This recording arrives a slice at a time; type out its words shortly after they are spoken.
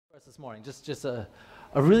us this morning. Just a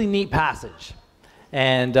really neat passage.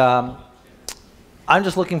 And I'm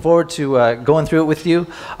just looking forward to going through it with you.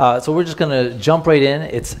 So we're just going to jump right in.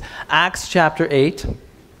 It's Acts chapter 8.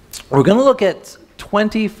 We're going to look at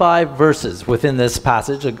 25 verses within this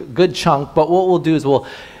passage, a good chunk. But what we'll do is we'll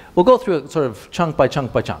go through it sort of chunk by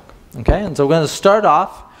chunk by chunk. Okay? And so we're going to start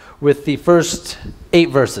off with the first 8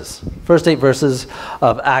 verses. First 8 verses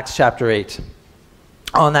of Acts chapter 8.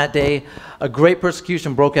 On that day, a great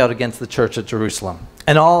persecution broke out against the church at Jerusalem,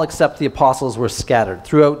 and all except the apostles were scattered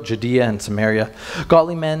throughout Judea and Samaria.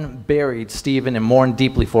 Godly men buried Stephen and mourned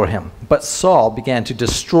deeply for him. But Saul began to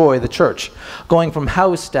destroy the church. Going from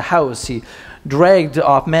house to house, he dragged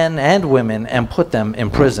off men and women and put them in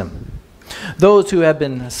prison. Those who had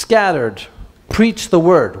been scattered preached the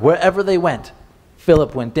word wherever they went.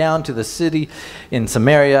 Philip went down to the city in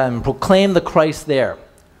Samaria and proclaimed the Christ there.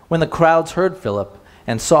 When the crowds heard Philip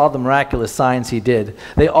and saw the miraculous signs he did,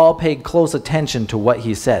 they all paid close attention to what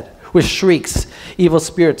he said. With shrieks, evil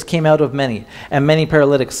spirits came out of many, and many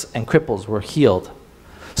paralytics and cripples were healed.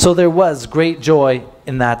 So there was great joy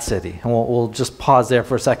in that city. And we'll just pause there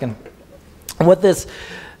for a second. And what this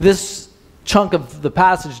chunk of the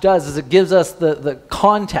passage does is it gives us the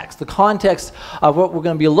context of what we're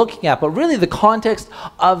going to be looking at, but really the context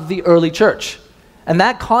of the early church. And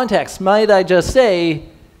that context, might I just say,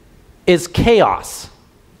 is chaos.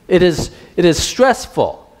 It is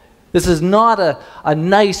stressful. This is not a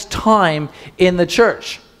nice time in the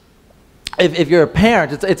church. If you're a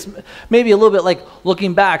parent, it's maybe a little bit like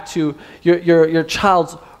looking back to your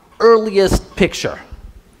child's earliest picture,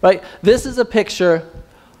 right? This is a picture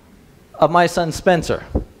of my son Spencer,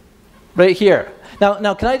 right here.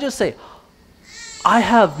 Now, can I just say, I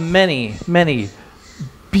have many, many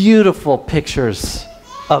beautiful pictures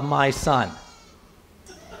of my son.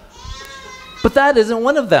 But that isn't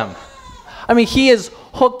one of them. I mean, he is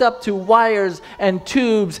hooked up to wires and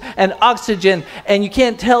tubes and oxygen, and you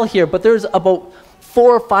can't tell here, but there's about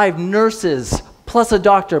 4 or 5 nurses, plus a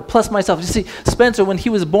doctor, plus myself. You see, Spencer, when he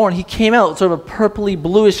was born, he came out sort of a purpley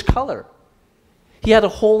bluish color. He had a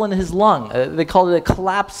hole in his lung. They called it a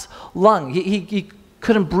collapsed lung. He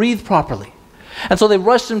couldn't breathe properly. And so they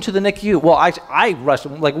rushed him to the NICU. Well, I rushed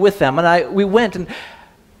him like with them, and we went, and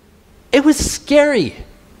it was scary.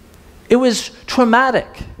 It was traumatic.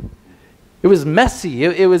 It was messy.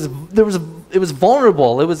 It was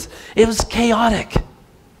vulnerable. It was chaotic.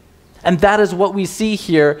 And that is what we see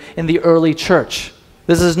here in the early church.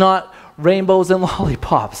 This is not rainbows and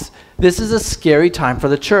lollipops. This is a scary time for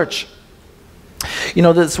the church. You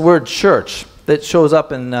know, this word church that shows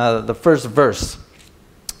up in the first verse,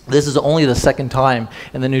 this is only the second time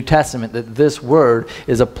in the New Testament that this word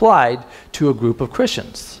is applied to a group of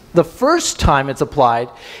Christians. The first time it's applied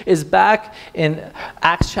is back in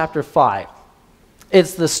Acts chapter 5.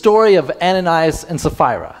 It's the story of Ananias and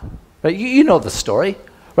Sapphira. Right? You know the story,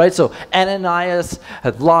 right? So Ananias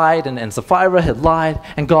had lied and Sapphira had lied,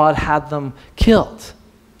 and God had them killed.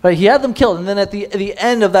 Right? He had them killed, and then at the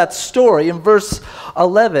end of that story, in verse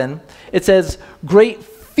 11, it says, "Great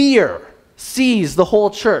fear seized the whole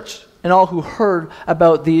church and all who heard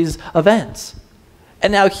about these events."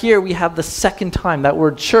 And now here we have the second time that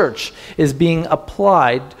word church is being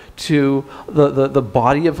applied to the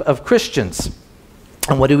body of Christians.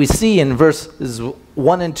 And what do we see in verses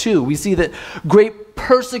 1 and 2? We see that great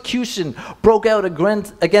persecution broke out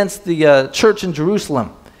against the church in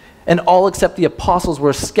Jerusalem. And all except the apostles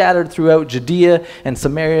were scattered throughout Judea and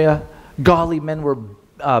Samaria. Godly men were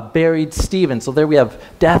buried Stephen. So there we have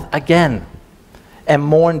death again. And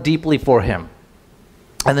mourned deeply for him.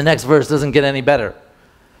 And the next verse doesn't get any better.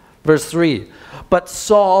 Verse 3, but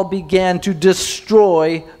Saul began to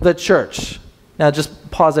destroy the church. Now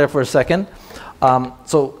just pause there for a second.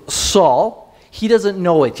 So Saul, he doesn't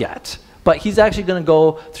know it yet, but he's actually going to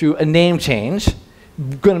go through a name change,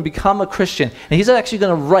 going to become a Christian, and he's actually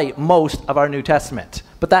going to write most of our New Testament.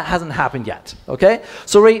 But that hasn't happened yet, okay?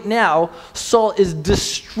 So right now, Saul is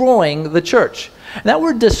destroying the church. And that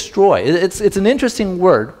word destroy, it's an interesting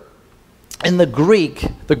word. In the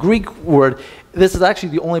Greek word, this is actually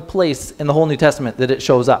the only place in the whole New Testament that it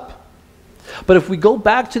shows up. But if we go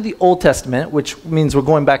back to the Old Testament, which means we're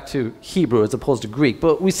going back to Hebrew as opposed to Greek,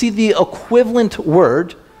 but we see the equivalent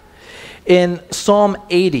word in Psalm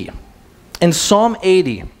 80. In Psalm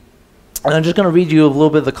 80, and I'm just going to read you a little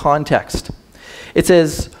bit of the context. It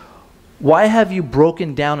says, "Why have you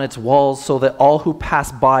broken down its walls so that all who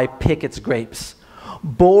pass by pick its grapes?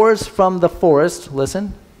 Boars from the forest,"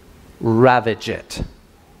 listen, "ravage it.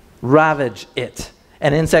 Ravage it,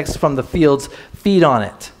 and insects from the fields feed on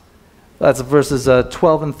it." That's verses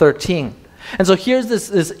 12 and 13. And so here's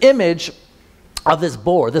this image of this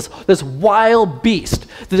boar, this wild beast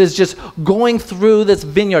that is just going through this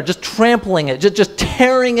vineyard, just trampling it, just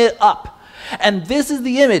tearing it up. And this is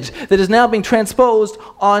the image that is now being transposed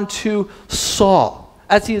onto Saul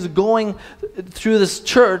as he is going through this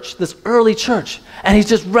church, this early church, and he's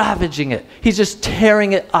just ravaging it. He's just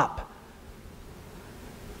tearing it up.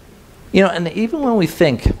 You know, and even when we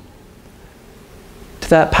think to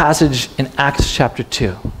that passage in Acts chapter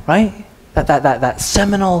 2, right? That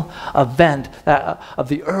seminal event of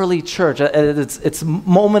the early church, its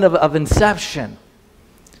moment of inception.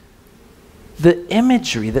 The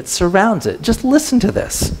imagery that surrounds it. Just listen to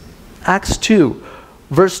this. Acts 2,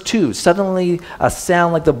 verse 2. Suddenly a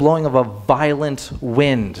sound like the blowing of a violent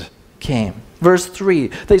wind came. Verse 3.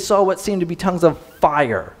 They saw what seemed to be tongues of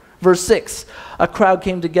fire. Verse 6. A crowd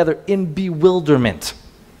came together in bewilderment.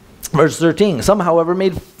 Verse 13. Some, however,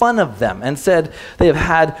 made fun of them and said they have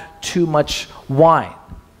had too much wine.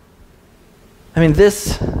 I mean,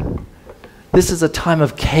 this is a time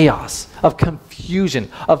of chaos, of confusion,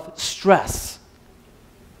 of stress.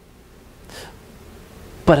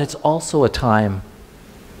 But it's also a time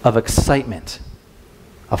of excitement,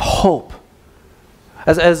 of hope.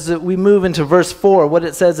 As we move into verse 4, what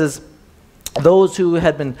it says is, those who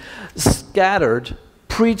had been scattered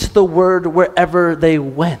preached the word wherever they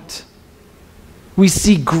went. We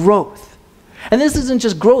see growth. And this isn't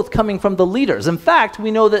just growth coming from the leaders. In fact,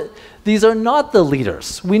 we know that these are not the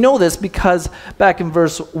leaders. We know this because back in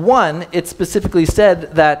verse 1, it specifically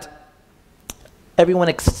said that everyone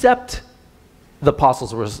except the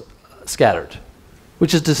apostles were scattered,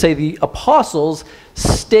 which is to say the apostles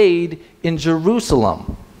stayed in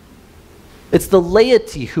Jerusalem. It's the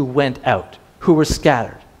laity who went out, who were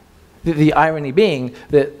scattered. The irony being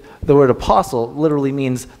that the word apostle literally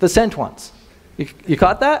means the sent ones. You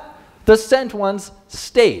caught that? The sent ones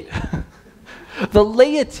stayed. The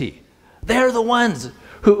laity, they're the ones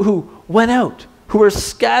who went out, who were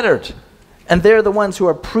scattered. And they're the ones who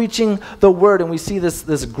are preaching the word, and we see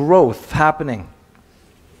this growth happening.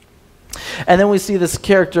 And then we see this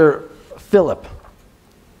character, Philip.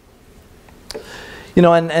 You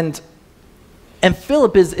know, and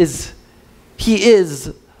Philip is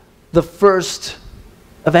the first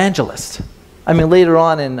evangelist. I mean, later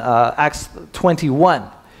on in Acts 21,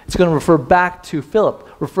 it's going to refer back to Philip,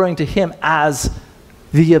 referring to him as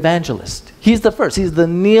the evangelist. He's the first. He's the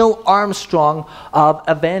Neil Armstrong of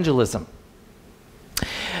evangelism.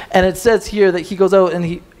 And it says here that he goes out and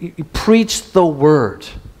he preached the word.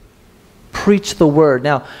 Preach the word.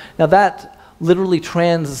 Now that literally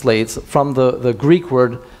translates from the Greek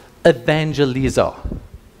word evangelizo.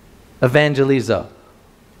 Evangelizo.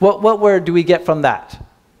 What word do we get from that?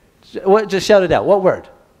 Just shout it out. What word?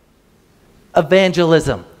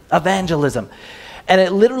 Evangelism. Evangelism. And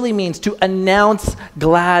it literally means to announce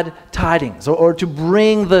glad tidings or to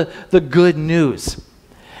bring the good news.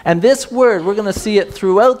 And this word, we're going to see it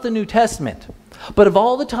throughout the New Testament. But of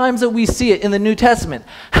all the times that we see it in the New Testament,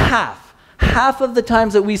 half of the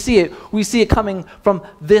times that we see it coming from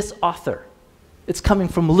this author. It's coming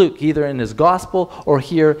from Luke, either in his gospel or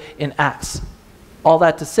here in Acts. All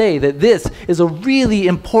that to say that this is a really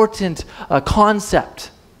important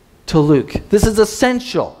concept to Luke. This is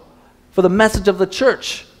essential for the message of the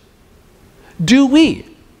church. Do we,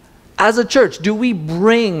 as a church, do we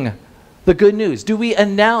bring the good news? Do we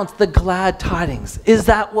announce the glad tidings? Is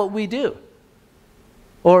that what we do?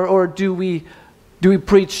 Or do we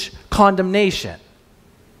preach condemnation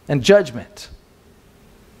and judgment?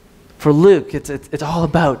 For Luke, it's all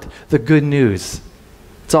about the good news.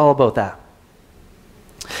 It's all about that.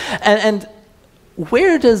 And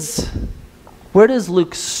where does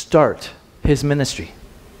Luke start his ministry?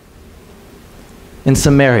 In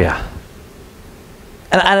Samaria.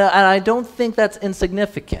 And I don't think that's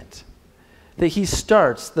insignificant. That he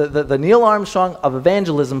starts, the Neil Armstrong of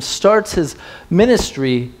evangelism starts his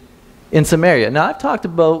ministry in Samaria. Now, I've talked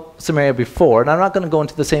about Samaria before, and I'm not going to go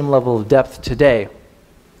into the same level of depth today.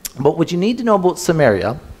 But what you need to know about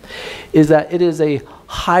Samaria is that it is a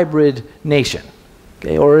hybrid nation,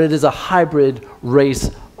 okay? Or it is a hybrid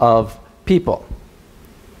race of people.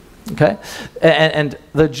 Okay? And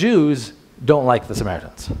the Jews don't like the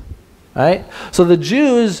Samaritans. Right? So the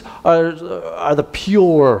Jews are the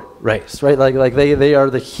pure race, right? Like they are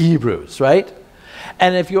the Hebrews, right?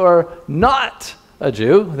 And if you are not a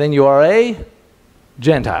Jew, then you are a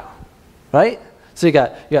Gentile, right? So you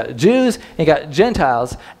got Jews, and you got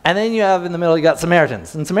Gentiles, and then you have in the middle, you got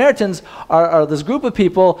Samaritans. And Samaritans are this group of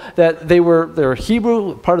people that they're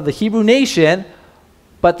Hebrew, part of the Hebrew nation,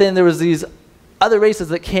 but then there was these other races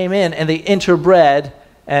that came in and they interbred,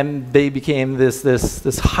 and they became this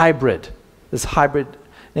hybrid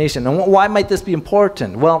nation. And why might this be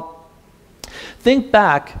important? Well, think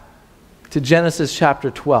back to Genesis chapter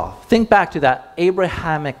 12. Think back to that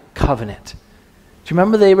Abrahamic covenant. Do you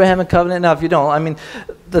remember the Abrahamic covenant? Now, if you don't, I mean,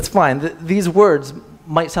 that's fine. These words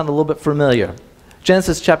might sound a little bit familiar.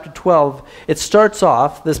 Genesis chapter 12, it starts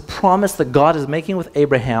off, this promise that God is making with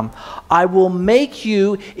Abraham, I will make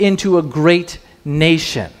you into a great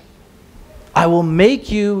nation. I will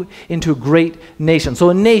make you into a great nation.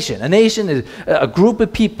 So a nation is a group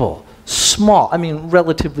of people, small, I mean,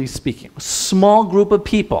 relatively speaking, small group of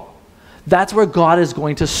people. That's where God is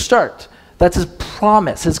going to start. That's his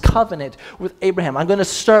promise, his covenant with Abraham. I'm going to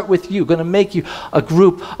start with you, going to make you a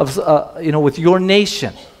group of, with your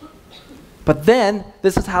nation. But then,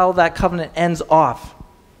 this is how that covenant ends off.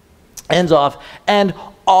 And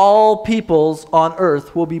all peoples on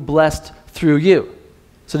earth will be blessed through you.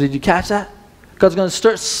 So did you catch that? God's going to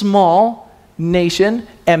start small, nation,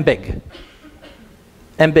 and big.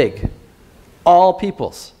 And big. All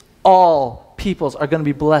peoples are going to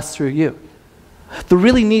be blessed through you. The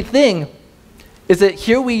really neat thing is that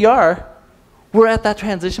here we are, we're at that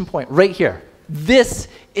transition point right here. This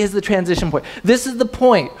is the transition point. This is the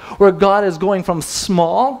point where God is going from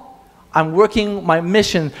small, I'm working my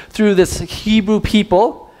mission through this Hebrew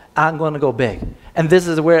people, I'm going to go big. And this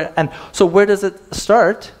is where, and so where does it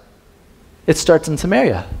start? It starts in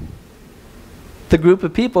Samaria. The group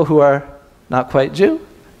of people who are not quite Jew,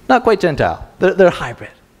 not quite Gentile. They're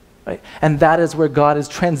hybrid. Right? And that is where God is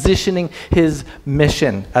transitioning his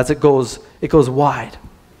mission as it goes wide.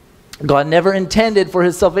 God never intended for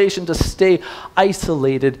his salvation to stay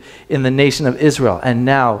isolated in the nation of Israel, and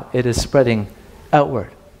now it is spreading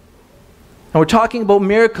outward. And we're talking about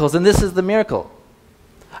miracles, and this is the miracle.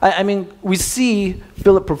 I mean, we see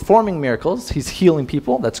Philip performing miracles. He's healing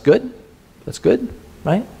people. That's good. That's good,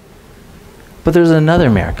 right? But there's another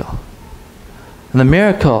miracle. And the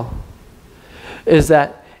miracle is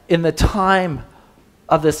that in the time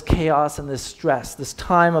of this chaos and this stress, this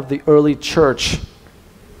time of the early church,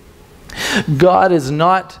 God is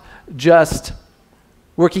not just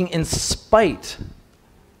working in spite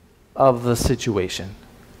of the situation,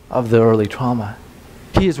 of the early trauma.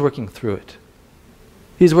 He is working through it.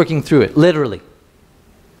 He's working through it, literally.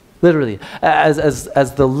 Literally.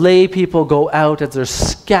 As the lay people go out, as they're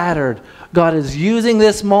scattered, God is using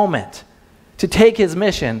this moment to take his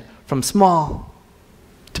mission from small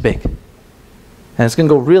to big. And it's going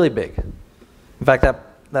to go really big. In fact,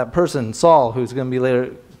 that person, Saul, who's going to be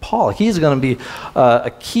later Paul, he's going to be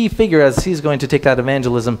a key figure as he's going to take that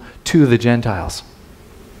evangelism to the Gentiles.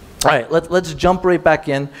 All right, let's jump right back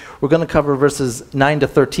in. We're going to cover verses 9 to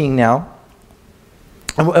 13 now.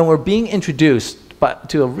 And we're being introduced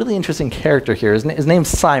to a really interesting character here. His name's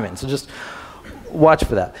Simon, so just watch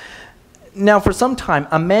for that. Now, for some time,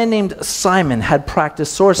 a man named Simon had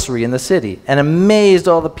practiced sorcery in the city and amazed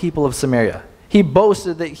all the people of Samaria. He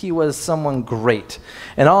boasted that he was someone great,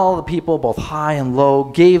 and all the people, both high and low,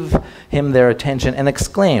 gave him their attention and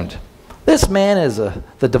exclaimed, "This man is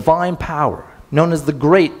the divine power, known as the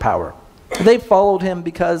great power." They followed him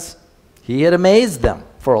because he had amazed them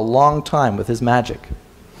for a long time with his magic.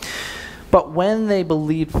 But when they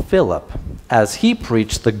believed Philip as he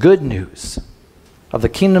preached the good news of the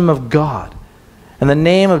kingdom of God and the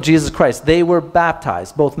name of Jesus Christ, they were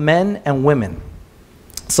baptized, both men and women.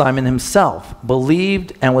 Simon himself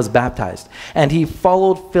believed and was baptized, and he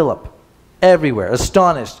followed Philip everywhere,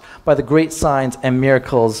 astonished by the great signs and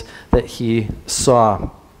miracles that he saw.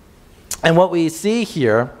 And what we see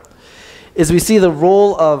here is we see the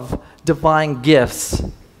role of divine gifts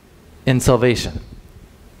in salvation.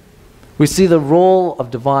 We see the role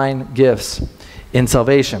of divine gifts in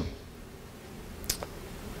salvation.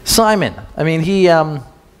 Simon, I mean, he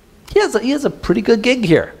has a pretty good gig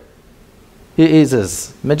here. He's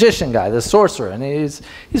this magician guy, this sorcerer, and he's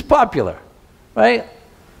popular, right?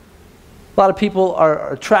 A lot of people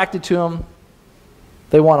are attracted to him.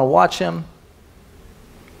 They want to watch him.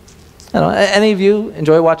 I don't know, any of you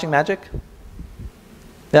enjoy watching magic?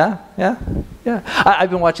 Yeah. I've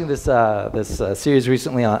been watching this series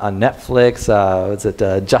recently on Netflix. Was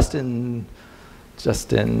it Justin?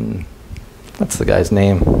 What's the guy's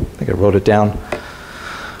name? I think I wrote it down.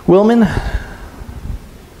 Willman.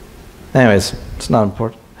 Anyways, it's not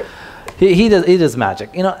important. He does magic,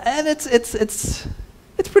 and it's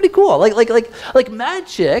pretty cool. Like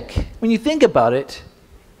magic, when you think about it,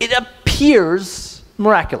 it appears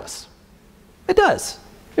miraculous. It does.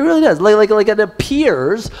 It really does. Like it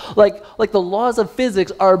appears like the laws of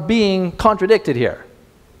physics are being contradicted here.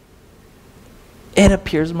 It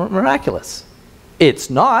appears miraculous. It's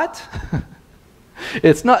not.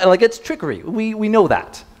 It's not. Like, it's trickery. We know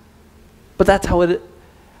that. But that's how it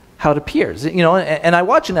how it appears. You know, and I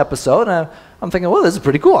watch an episode, and I'm thinking, well, this is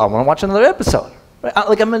pretty cool. I want to watch another episode. Right?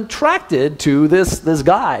 Like, I'm attracted to this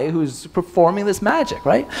guy who's performing this magic,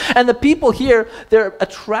 right? And the people here, they're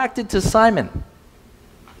attracted to Simon.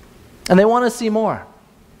 And they want to see more.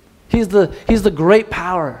 He's the great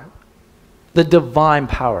power, the divine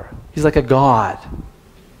power. He's like a god.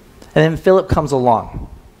 And then Philip comes along.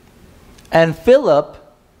 And Philip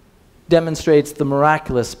demonstrates the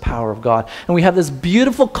miraculous power of God. And we have this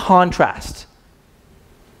beautiful contrast.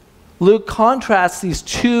 Luke contrasts these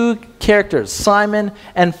two characters, Simon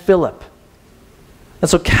and Philip. And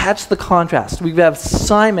so catch the contrast. We have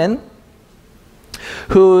Simon,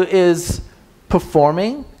 who is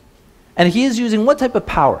performing, and he is using what type of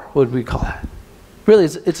power? What would we call that? Really,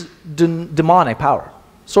 it's demonic power,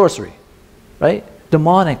 sorcery, right?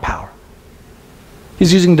 Demonic power.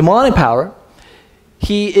 He's using demonic power.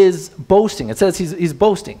 He is boasting. It says he's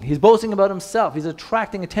boasting. He's boasting about himself. He's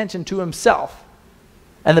attracting attention to himself.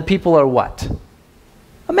 And the people are what?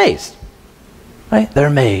 Amazed. Right? They're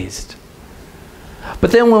amazed.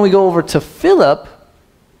 But then when we go over to Philip,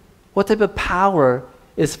 what type of power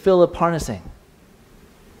is Philip harnessing?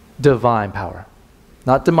 Divine power.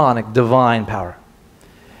 Not demonic, divine power.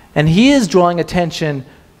 And he is drawing attention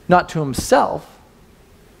not to himself.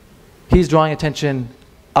 He's drawing attention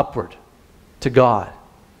upward to God.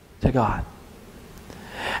 To God.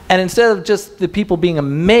 And instead of just the people being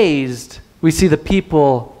amazed, we see the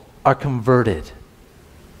people are converted.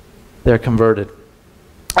 They're converted.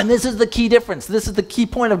 And this is the key difference. This is the key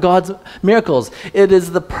point of God's miracles. It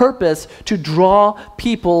is the purpose to draw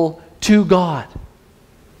people to God.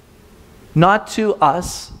 Not to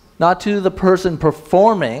us, not to the person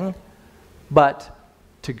performing, but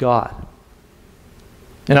to God.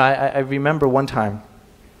 You know, I remember one time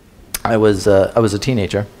I was a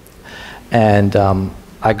teenager, and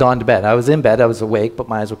I'd gone to bed. I was in bed, I was awake, but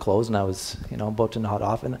my eyes were closed, and I was, you know, about to nod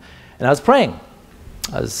off, and I was praying.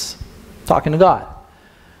 I was talking to God.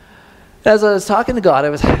 As I was talking to God, I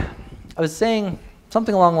was saying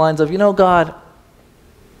something along the lines of, you know, God,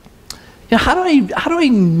 you know, how do I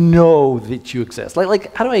know that you exist?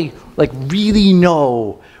 Like how do I really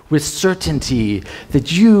know with certainty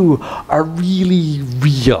that you are really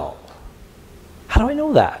real? How do I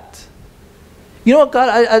know that? You know what,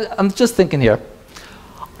 God, I'm just thinking here.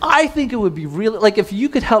 I think it would be really, like, if you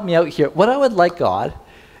could help me out here, what I would like, God,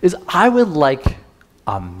 is I would like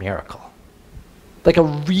a miracle. Like a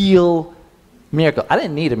real miracle. I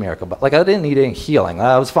didn't need a miracle, but like I didn't need any healing.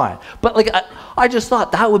 I was fine. But like I just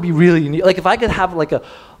thought that would be really neat. Like if I could have like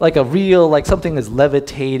a real, like something is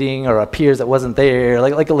levitating or appears that wasn't there,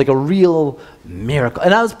 like a real miracle.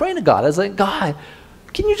 And I was praying to God. I was like, God,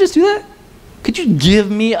 can you just do that? Could you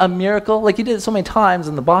give me a miracle? Like you did it so many times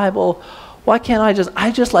in the Bible. Why can't I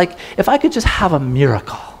just like, if I could just have a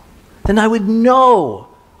miracle, then I would know,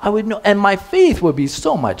 and my faith would be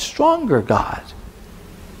so much stronger, God.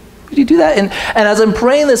 Could you do that? And as I'm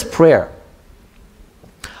praying this prayer,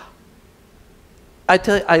 I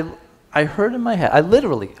tell you, I heard in my head, I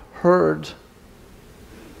literally heard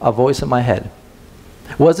a voice in my head.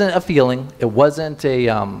 It wasn't a feeling. It wasn't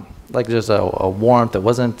like there's a warmth. It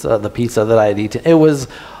wasn't the pizza that I had eaten. It was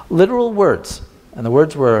literal words. And the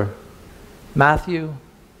words were Matthew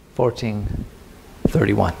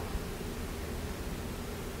 14:31.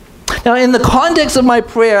 Now, in the context of my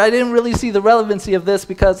prayer, I didn't really see the relevancy of this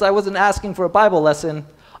because I wasn't asking for a Bible lesson.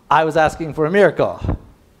 I was asking for a miracle.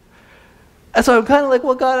 And so I'm kind of like,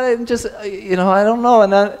 well, God, I'm just, you know, I don't know.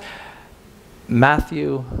 And then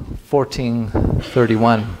Matthew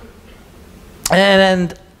 14:31.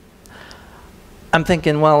 And I'm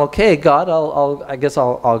thinking, well, okay, God, I guess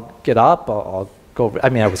I'll get up. I'll go. I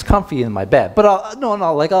mean, I was comfy in my bed, but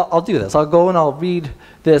I'll do this. I'll go and I'll read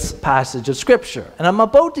this passage of Scripture. And I'm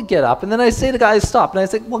about to get up, and then I say to guys, stop. And I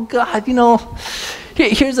say, well, God, you know,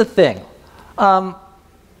 here's the thing.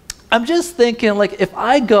 I'm just thinking, like, if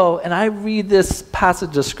I go and I read this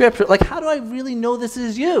passage of Scripture, like, how do I really know this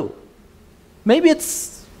is you? Maybe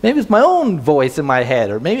it's my own voice in my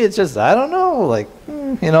head, or maybe it's just, I don't know, like,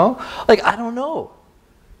 you know, like, I don't know.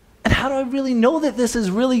 And how do I really know that this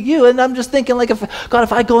is really you? And I'm just thinking, like, if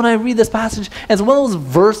I go and I read this passage, and it's one of those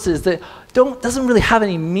verses that doesn't really have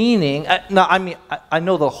any meaning. I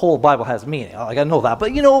know the whole Bible has meaning. Like, I know that.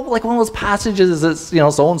 But, you know, like one of those passages that's, you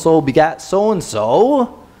know, so-and-so begat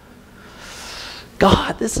so-and-so.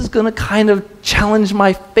 God, this is going to kind of challenge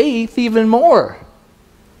my faith even more.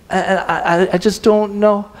 And I just don't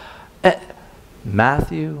know.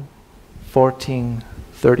 Matthew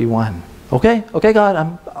 14:31. Okay,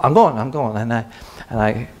 God, I'm going. And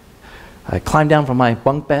I climb down from my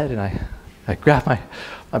bunk bed, and I grab my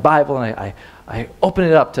Bible, and I opened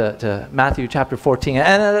it up to Matthew chapter 14,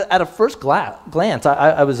 and at a first glance,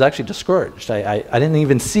 I was actually discouraged. I didn't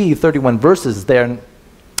even see 31 verses there, and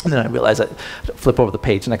then I realized I flip over the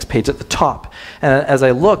page, next page at the top. And as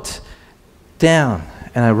I looked down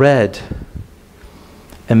and I read,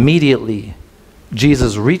 immediately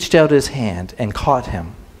Jesus reached out his hand and caught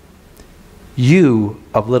him. "You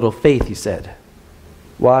of little faith," he said,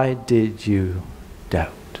 "why did you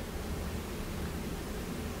doubt?"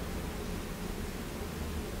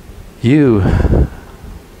 You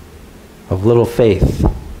of little faith,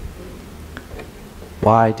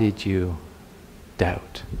 why did you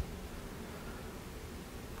doubt?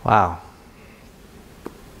 Wow.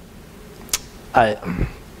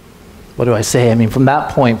 What do I say? I mean, from that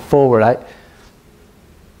point forward,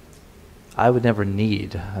 I would never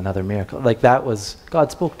need another miracle. Like, that was,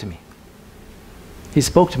 God spoke to me. He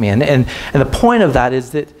spoke to me. And the point of that is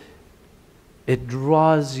that it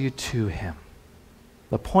draws you to him.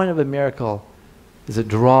 The point of a miracle is it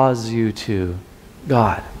draws you to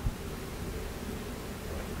God.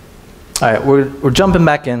 All right, we're jumping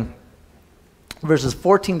back in, verses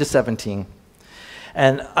 14 to 17.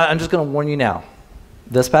 And I'm just going to warn you now.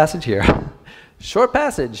 This passage here, short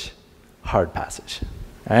passage, hard passage.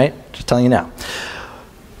 All right, just telling you now.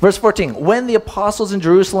 Verse 14, when the apostles in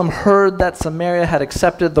Jerusalem heard that Samaria had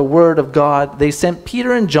accepted the word of God, they sent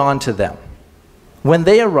Peter and John to them. When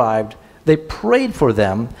they arrived, they prayed for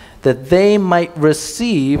them that they might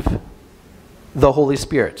receive the Holy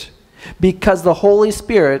Spirit, because the Holy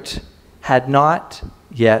Spirit had not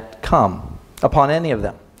yet come upon any of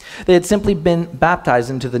them. They had simply been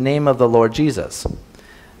baptized into the name of the Lord Jesus.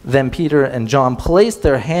 Then Peter and John placed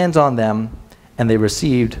their hands on them, and they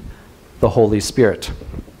received the Holy Spirit.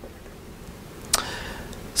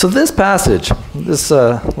 So this passage, this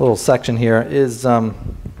little section here is...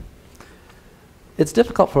 it's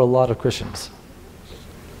difficult for a lot of Christians.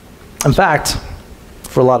 In fact,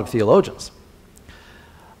 for a lot of theologians.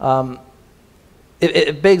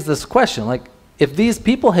 It begs this question, like, if these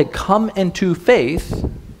people had come into faith,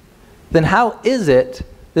 then how is it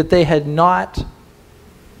that they had not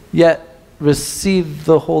yet received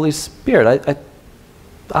the Holy Spirit?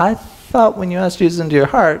 I thought when you ask Jesus into your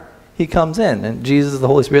heart, he comes in, and Jesus and the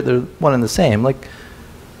Holy Spirit, they're one and the same. Like,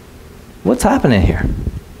 what's happening here?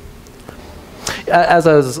 As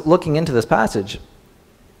I was looking into this passage,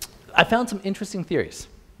 I found some interesting theories.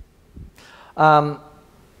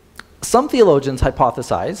 Some theologians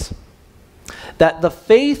hypothesize that the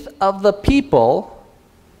faith of the people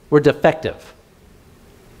were defective.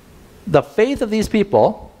 The faith of these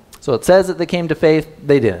people, so it says that they came to faith,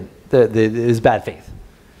 they didn't. It was bad faith.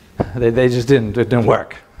 They just didn't. It didn't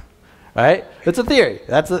work. Right? It's a theory.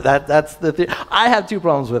 That's the theory. I have two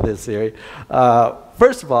problems with this theory.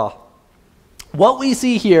 First of all, what we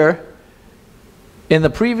see here in the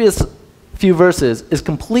previous few verses is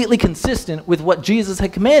completely consistent with what Jesus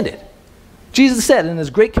had commanded. Jesus said in his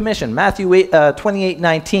Great Commission, Matthew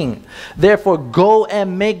 28:19, "Therefore go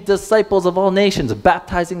and make disciples of all nations,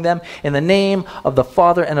 baptizing them in the name of the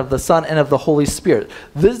Father and of the Son and of the Holy Spirit."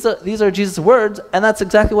 These are Jesus' words, and that's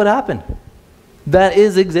exactly what happened. That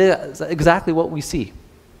is exactly what we see.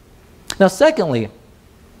 Now, secondly,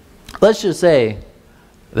 let's just say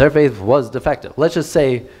their faith was defective. Let's just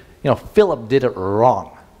say, Philip did it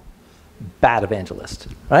wrong. Bad evangelist,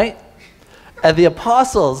 right? And the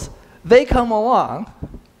apostles, they come along,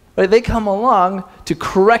 right? They come along to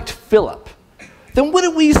correct Philip. Then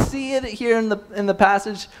wouldn't we see it here in the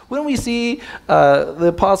passage? Wouldn't we see the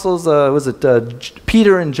apostles,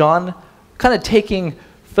 Peter and John, kind of taking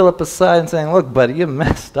Philip aside and saying, "Look, buddy, you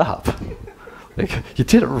messed up. Like, you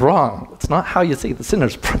did it wrong. It's not how you say the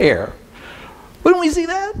sinner's prayer." Wouldn't we see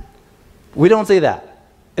that? We don't see that.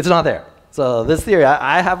 It's not there. So this theory,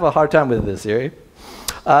 I have a hard time with this theory.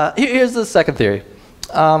 Here's the second theory.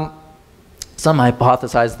 Some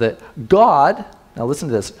hypothesize that God, now listen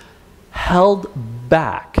to this, held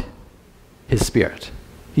back his Spirit.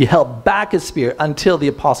 He held back his Spirit until the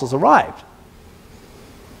apostles arrived.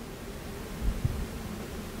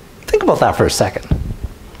 Think about that for a second.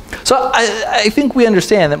 So I think we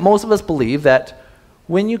understand that most of us believe that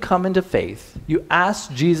when you come into faith, you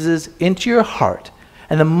ask Jesus into your heart,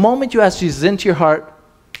 and the moment you ask Jesus into your heart,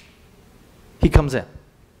 he comes in,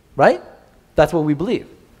 right? That's what we believe.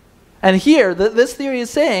 And here, this theory is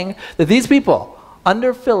saying that these people,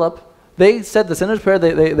 under Philip, they said the sinner's prayer,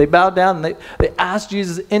 they bowed down, and they asked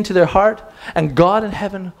Jesus into their heart, and God in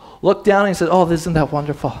heaven looked down and he said, "Oh, isn't that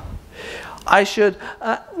wonderful? I should,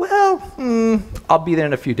 I'll be there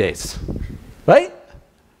in a few days." Right?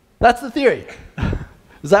 That's the theory.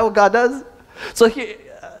 Is that what God does? So here,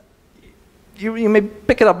 you may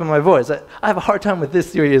pick it up in my voice. I have a hard time with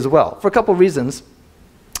this theory as well, for a couple reasons.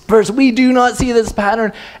 First, we do not see this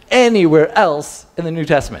pattern anywhere else in the New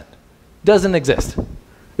Testament. Doesn't exist.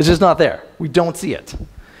 It's just not there. We don't see it.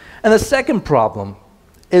 And the second problem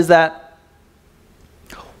is that,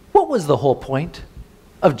 what was the whole point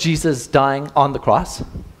of Jesus dying on the cross?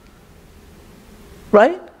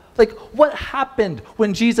 Right? Like, what happened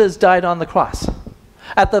when Jesus died on the cross?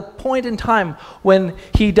 At the point in time when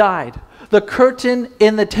he died, the curtain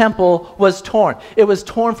in the temple was torn. It was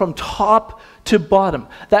torn from top to bottom.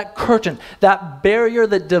 That curtain, that barrier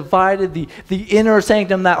that divided the inner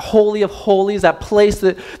sanctum, that holy of holies, that place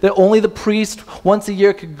that only the priest once a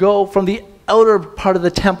year could go, from the outer part of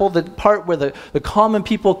the temple, the part where the common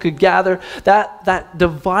people could gather, that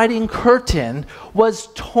dividing curtain was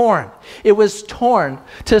torn. It was torn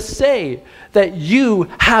to say that you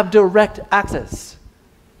have direct access.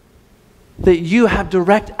 That you have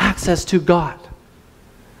direct access to God.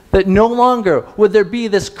 That no longer would there be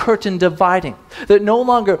this curtain dividing. That no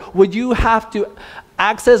longer would you have to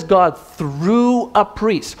access God through a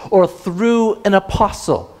priest or through an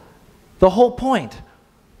apostle. The whole point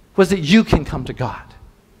was that you can come to God.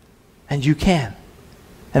 And you can.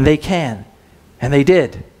 And they can. And they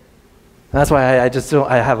did. And that's why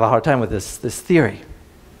I have a hard time with this theory.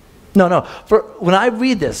 No. When I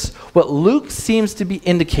read this, what Luke seems to be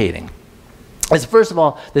indicating is, first of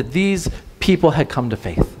all, that these people had come to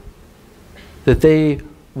faith. That they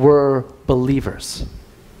were believers.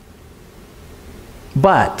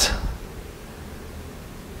 But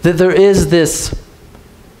that there is this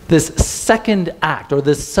second act, or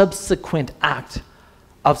this subsequent act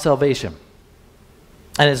of salvation.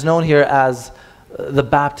 And it's known here as the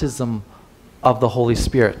baptism of the Holy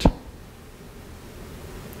Spirit.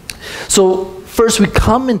 So first we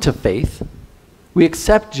come into faith, we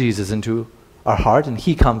accept Jesus into our heart, and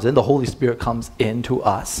he comes in, the Holy Spirit comes into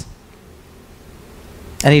us.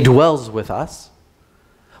 And he dwells with us.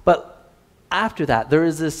 But after that, there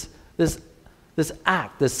is this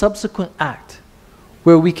act, this subsequent act,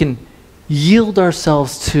 where we can yield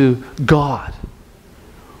ourselves to God,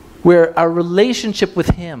 where our relationship with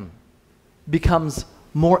him becomes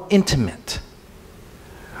more intimate,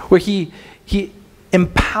 where he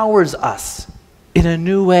empowers us in a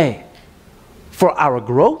new way for our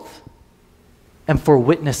growth and for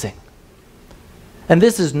witnessing. And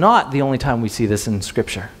this is not the only time we see this in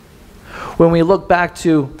Scripture. When we look back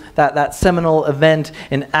to that seminal event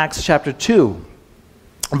in Acts chapter 2,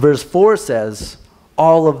 verse 4 says,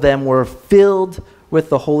 all of them were filled with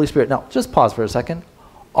the Holy Spirit. Now, just pause for a second.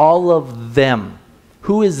 All of them.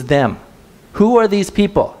 Who is them? Who are these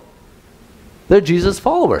people? They're Jesus'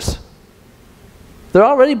 followers. They're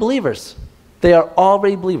already believers. They are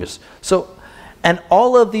already believers. So, and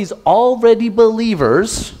all of these already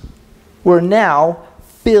believers were now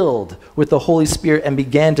filled with the Holy Spirit and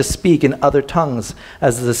began to speak in other tongues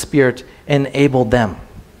as the Spirit enabled them.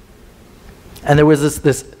 And there was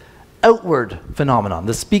this outward phenomenon,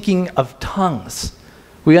 the speaking of tongues.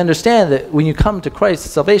 We understand that when you come to Christ's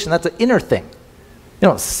salvation, that's an inner thing. You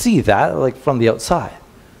don't see that like from the outside.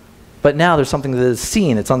 But now there's something that is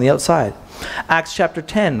seen. It's on the outside. Acts chapter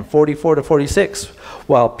 10, 44 to 46.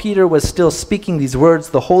 While Peter was still speaking these words,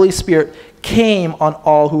 the Holy Spirit came on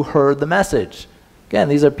all who heard the message. Again,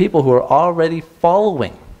 these are people who are already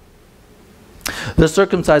following. The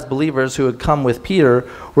circumcised believers who had come with Peter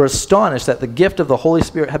were astonished that the gift of the Holy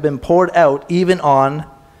Spirit had been poured out even on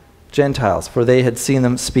Gentiles, for they had seen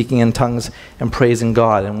them speaking in tongues and praising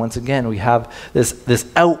God. And once again, we have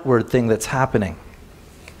this outward thing that's happening.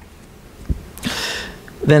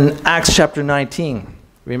 Then Acts chapter 19.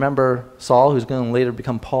 Remember Saul, who's going to later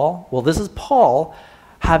become Paul? Well, this is Paul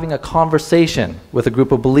having a conversation with a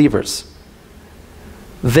group of believers.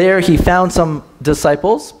 There he found some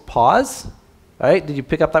disciples. Pause. All right, did you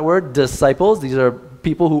pick up that word? Disciples. These are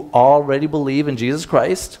people who already believe in Jesus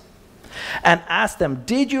Christ. And asked them,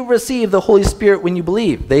 did you receive the Holy Spirit when you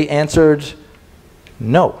believed? They answered,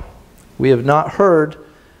 no. We have not heard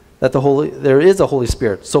that there is a Holy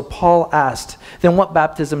Spirit. So Paul asked, then what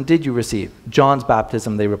baptism did you receive? John's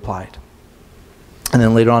baptism, they replied. And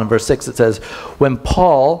then later on in verse 6 it says, when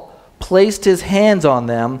Paul placed his hands on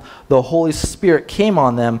them, the Holy Spirit came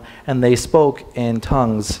on them, and they spoke in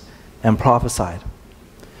tongues and prophesied.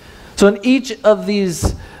 So in each of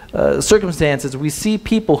these circumstances, we see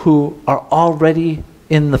people who are already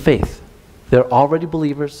in the faith. They're already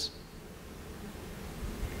believers.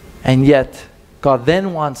 And yet, God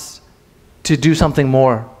then wants to do something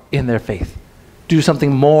more in their faith. Do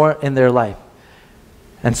something more in their life.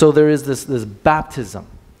 And so there is this baptism,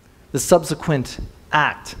 the subsequent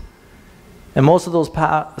act And most of those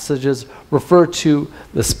passages refer to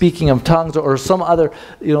the speaking of tongues or some other,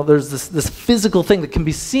 there's this physical thing that can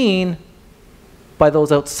be seen by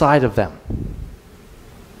those outside of them.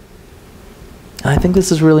 And I think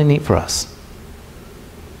this is really neat for us.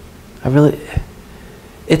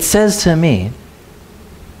 It says to me,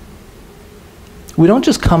 we don't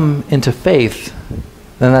just come into faith,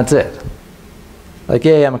 and that's it. Like,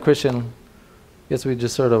 hey, I'm a Christian. Guess we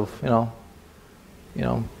just sort of,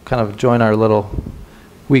 kind of join our little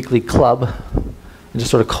weekly club and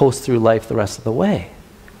just sort of coast through life the rest of the way.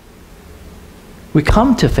 We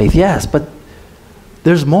come to faith, yes, but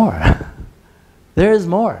there's more. There is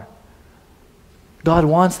more. God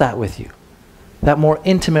wants that with you, that more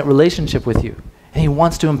intimate relationship with you. And he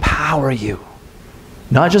wants to empower you,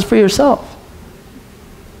 not just for yourself,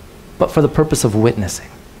 but for the purpose of witnessing.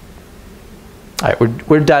 All right,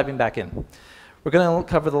 we're diving back in. We're going to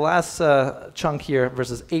cover the last chunk here,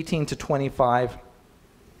 verses 18 to 25.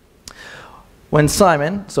 When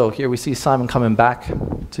Simon, so here we see Simon coming back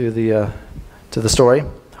to the story.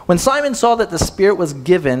 When Simon saw that the Spirit was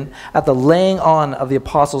given at the laying on of the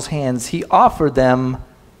apostles' hands, he offered them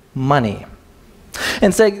money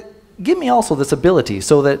and said, "Give me also this ability,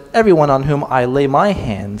 so that everyone on whom I lay my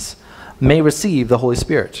hands may receive the Holy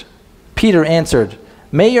Spirit." Peter answered,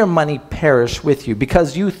 "May your money perish with you,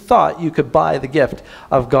 because you thought you could buy the gift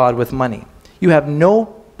of God with money. You have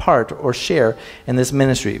no part or share in this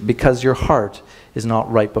ministry, because your heart is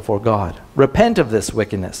not right before God. Repent of this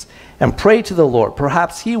wickedness and pray to the Lord.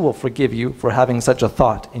 Perhaps he will forgive you for having such a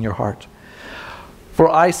thought in your heart. For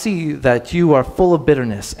I see that you are full of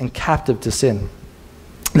bitterness and captive to sin."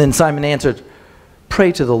 Then Simon answered,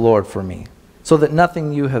 "Pray to the Lord for me, so that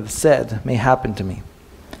nothing you have said may happen to me."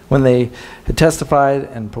 When they had testified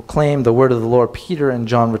and proclaimed the word of the Lord, Peter and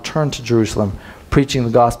John returned to Jerusalem, preaching the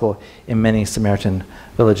gospel in many Samaritan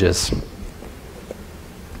villages.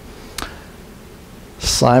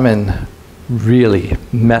 Simon really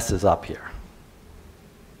messes up here.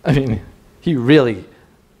 I mean, he really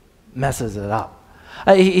messes it up.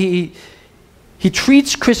 He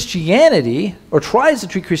treats Christianity, or tries to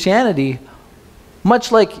treat Christianity,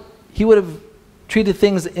 much like he would have treated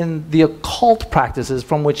things in the occult practices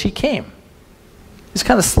from which he came. He's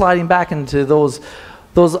kind of sliding back into those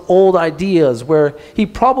old ideas where he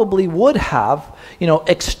probably would have,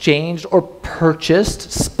 exchanged or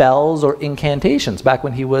purchased spells or incantations back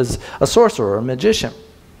when he was a sorcerer or a magician.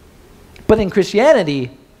 But in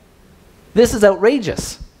Christianity, this is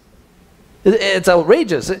outrageous. It's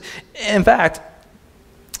outrageous. In fact,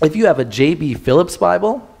 if you have a J.B. Phillips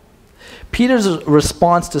Bible, Peter's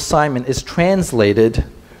response to Simon is translated,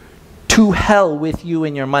 "To hell with you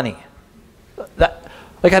and your money."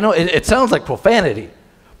 I know it sounds like profanity,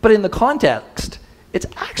 but in the context, it's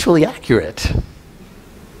actually accurate,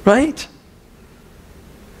 right?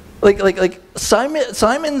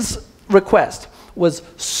 Simon's request was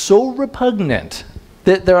so repugnant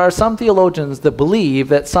that there are some theologians that believe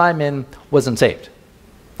that Simon wasn't saved.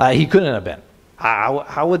 He couldn't have been.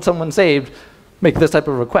 How would someone saved make this type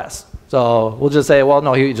of request? So we'll just say, well,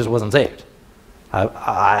 no, he just wasn't saved.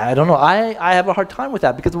 I don't know. I have a hard time with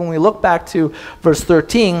that, because when we look back to verse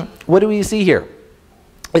 13, what do we see here?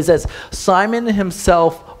 It says, Simon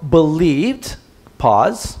himself believed,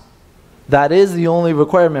 pause, that is the only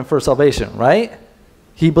requirement for salvation, right?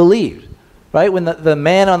 He believed, right? When the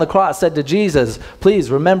man on the cross said to Jesus, "Please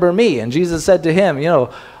remember me," and Jesus said to him,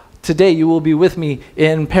 "Today you will be with me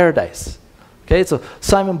in paradise." Okay, so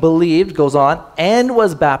Simon believed, goes on, and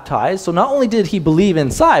was baptized. So not only did he believe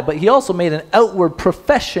inside, but he also made an outward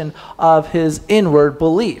profession of his inward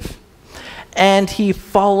belief. And he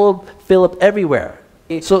followed Philip everywhere.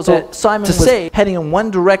 So Simon was heading in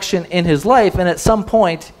one direction in his life, and at some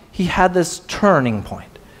point he had this turning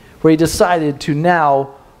point where he decided to now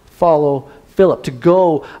follow Philip, to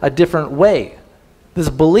go a different way. This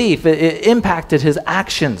belief, it impacted his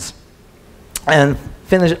actions. And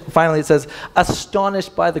finally it says,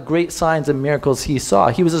 astonished by the great signs and miracles he saw.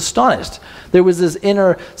 He was astonished. There was this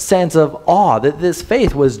inner sense of awe that this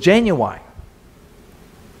faith was genuine.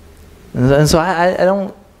 And so I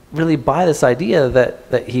don't really buy this idea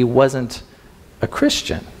that he wasn't a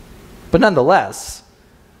Christian. But nonetheless,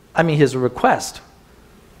 I mean, his request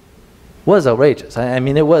was outrageous. I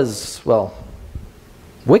mean, it was, well,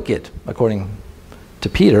 wicked, according to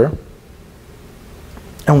Peter.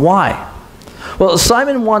 And why? Well,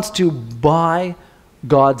 Simon wants to buy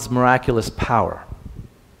God's miraculous power.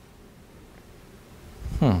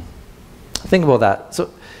 Think about that. So,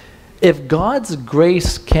 if God's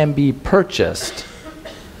grace can be purchased,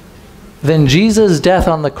 then Jesus' death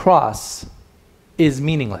on the cross is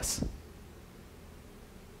meaningless.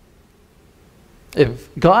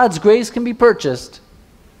 If God's grace can be purchased,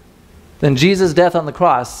 then Jesus' death on the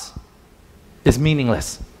cross is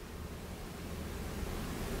meaningless.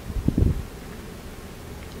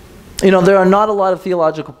 You know, there are not a lot of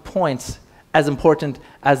theological points as important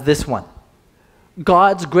as this one.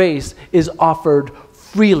 God's grace is offered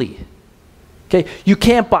freely. Okay? You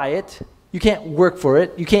can't buy it. You can't work for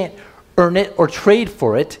it. You can't earn it or trade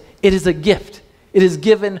for it. It is a gift. It is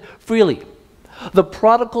given freely. The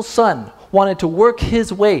prodigal son wanted to work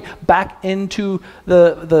his way back into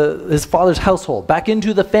his father's household, back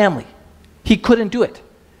into the family. He couldn't do it.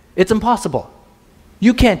 It's impossible.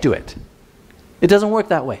 You can't do it. It doesn't work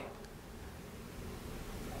that way.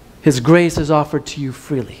 His grace is offered to you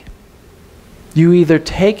freely. You either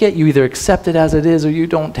take it, you either accept it as it is, or you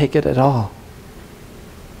don't take it at all.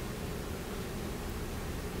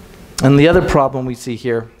 And the other problem we see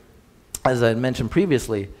here, as I had mentioned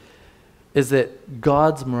previously, is that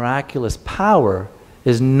God's miraculous power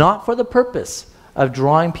is not for the purpose of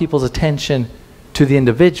drawing people's attention to the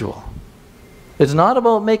individual. It's not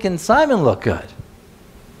about making Simon look good.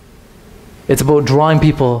 It's about drawing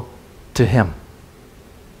people to him.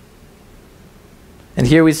 And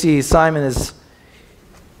here we see Simon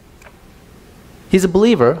he's a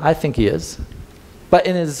believer, I think he is, but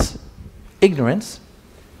in his ignorance,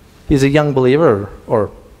 he's a young believer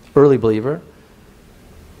or early believer,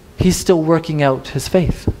 he's still working out his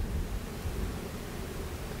faith.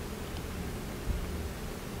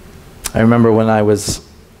 I remember when I was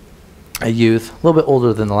a youth, a little bit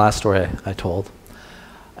older than the last story I told,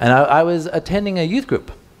 and I was attending a youth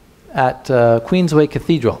group at Queensway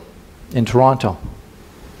Cathedral in Toronto.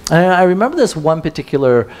 And I remember this one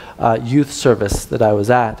particular youth service that I was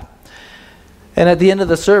at. And at the end of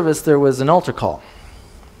the service, there was an altar call.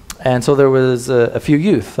 And so there was a few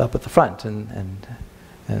youth up at the front, and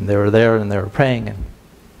they were there and they were praying.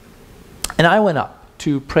 And I went up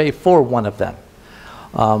to pray for one of them.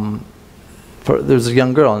 There was a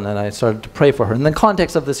young girl, and then I started to pray for her. In the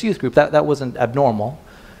context of this youth group, that wasn't abnormal.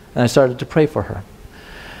 And I started to pray for her.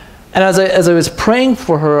 And as I was praying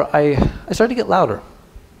for her, I started to get louder.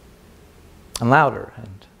 And louder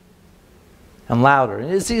and louder.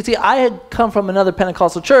 And see, I had come from another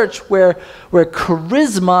Pentecostal church where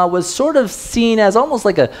charisma was sort of seen as almost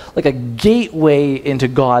like a gateway into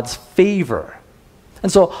God's favor.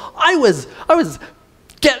 And so I was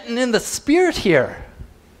getting in the spirit here.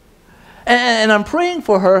 And I'm praying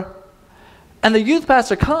for her, and the youth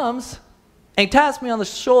pastor comes and he taps me on the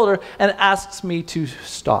shoulder and asks me to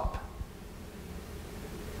stop.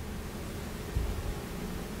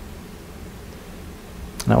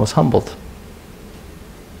 And I was humbled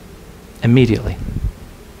immediately.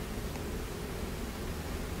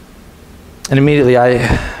 And immediately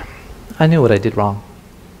I knew what I did wrong.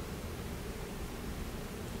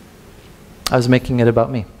 I was making it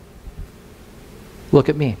about me. Look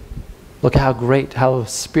at me. Look how great, how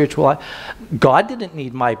spiritual God didn't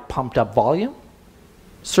need my pumped up volume.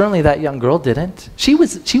 Certainly that young girl didn't. She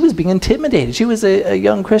was being intimidated. She was a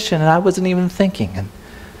young Christian, and I wasn't even thinking. And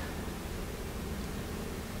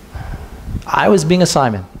I was being a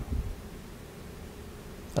Simon.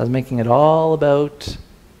 I was making it all about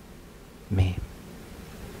me.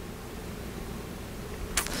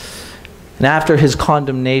 And after his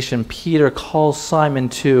condemnation, Peter calls Simon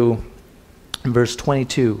to, in verse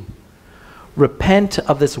 22, repent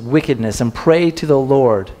of this wickedness and pray to the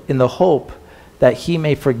Lord in the hope that he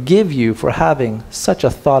may forgive you for having such a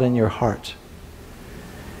thought in your heart.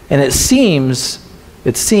 And it seems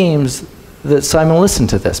that Simon listened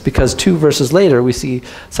to this, because 2 verses later we see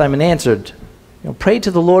Simon answered, pray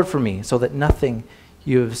to the Lord for me so that nothing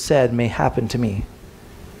you have said may happen to me.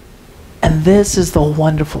 And this is the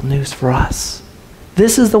wonderful news for us.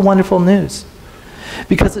 This is the wonderful news.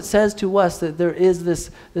 Because it says to us that there is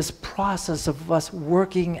this process of us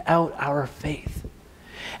working out our faith.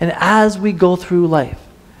 And as we go through life,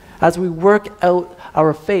 as we work out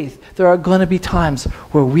our faith, there are going to be times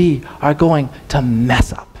where we are going to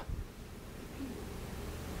mess up.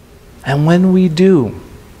 And when we do,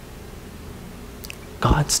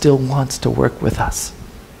 God still wants to work with us.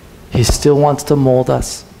 He still wants to mold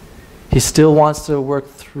us. He still wants to work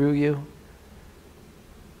through you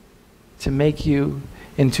to make you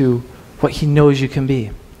into what he knows you can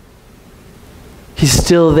be. He's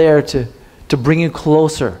still there to bring you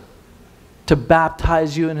closer, to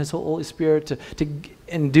baptize you in his Holy Spirit, to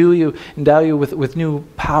endow you with new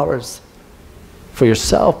powers for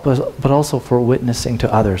yourself, but also for witnessing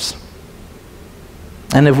to others.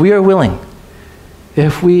 And if we are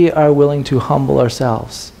willing to humble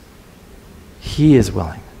ourselves, he is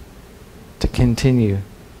willing to continue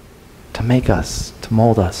to make us, to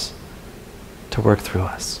mold us, to work through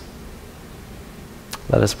us.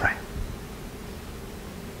 Let us pray.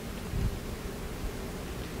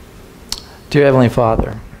 Dear Heavenly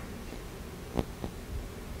Father,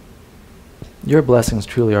 your blessings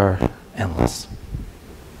truly are endless.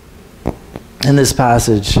 In this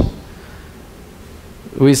passage,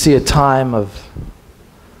 we see a time of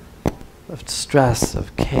stress,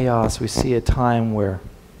 of chaos. We see a time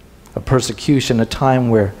of persecution, a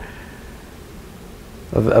time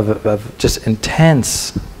of just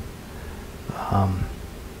intense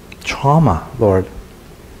trauma, Lord.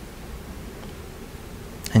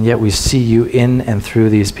 And yet we see you in and through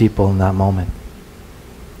these people in that moment.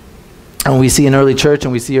 And we see an early church,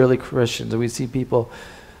 and we see early Christians, and we see people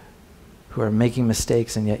who are making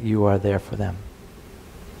mistakes, and yet you are there for them.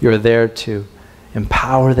 You're there to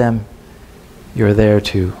empower them. You're there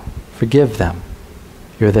to forgive them.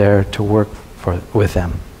 You're there to work with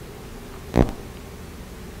them.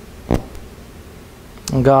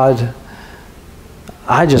 And God,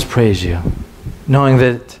 I just praise you, knowing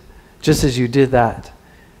that just as you did that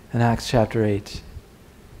in Acts chapter 8,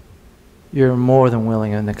 you're more than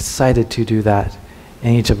willing and excited to do that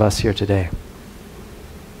in each of us here today.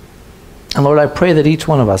 And Lord, I pray that each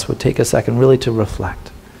one of us would take a second really to reflect.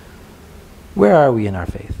 Where are we in our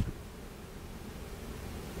faith?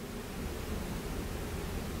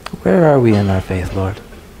 Where are we in our faith, Lord?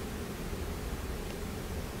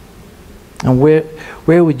 And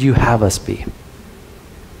where would you have us be?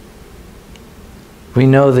 We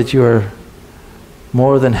know that you are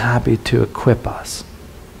more than happy to equip us.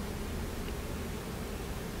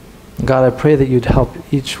 God, I pray that you'd help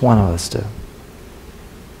each one of us to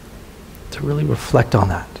really reflect on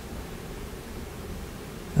that.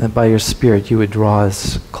 And that by your Spirit you would draw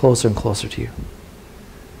us closer and closer to you.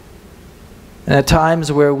 And at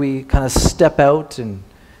times where we kind of step out and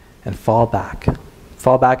fall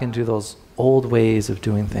back into those old ways of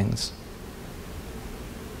doing things,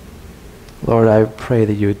 Lord, I pray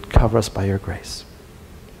that you would cover us by your grace.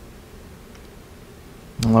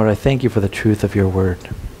 And Lord, I thank you for the truth of your word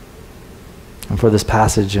and for this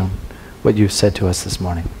passage and what you've said to us this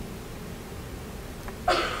morning.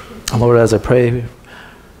 And Lord, as I pray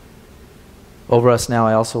over us now,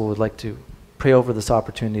 I also would like to pray over this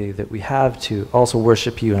opportunity that we have to also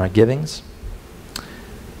worship you in our givings.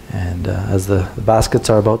 And as the baskets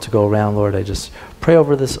are about to go around, Lord, I just pray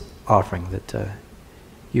over this offering that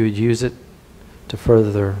you would use it to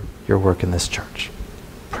further your work in this church.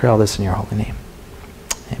 Pray all this in your holy name.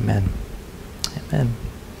 Amen. Amen.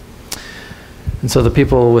 And so the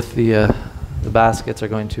people with the baskets are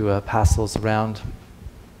going to pass those around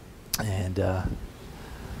and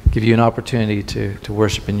give you an opportunity to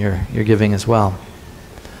worship in your giving as well.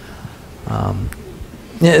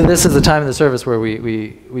 This is the time of the service where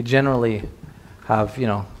we generally have,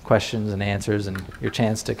 questions and answers and your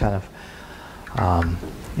chance to kind of,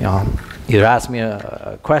 either ask me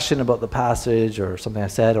a question about the passage or something I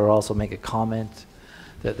said, or also make a comment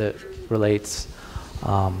that relates.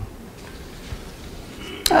 I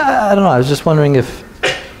don't know, I was just wondering if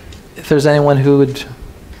there's anyone who would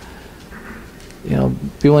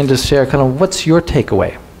be willing to share kind of what's your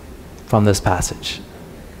takeaway from this passage.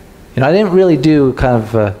 I didn't really do kind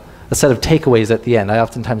of a set of takeaways at the end. I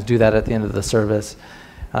oftentimes do that at the end of the service.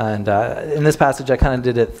 And in this passage, I kind of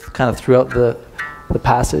did it kind of throughout the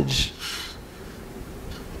passage.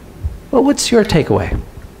 Well, what's your takeaway?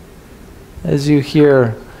 As you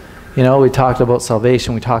hear, we talked about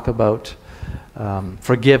salvation. We talk about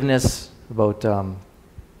forgiveness, about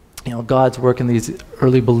God's work in these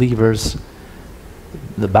early believers,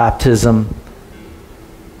 the baptism.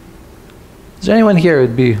 Is there anyone here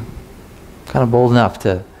who'd be kind of bold enough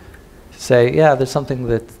to say, yeah, there's something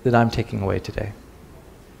that I'm taking away today?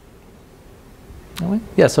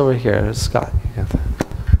 Yes, over here, Scott.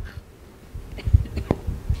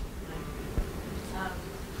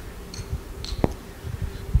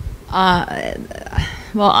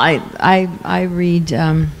 Well, I read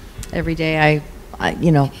every day.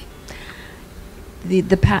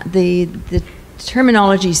 The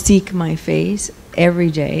terminology "seek my face"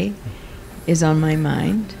 every day is on my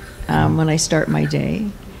mind when I start my day,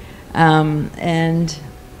 and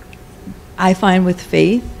I find with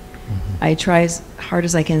faith, I try as hard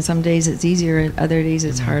as I can. Some days it's easier, and other days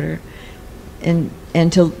it's harder, and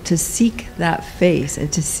to seek that face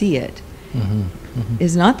and to see it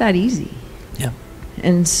is not that easy. Yeah.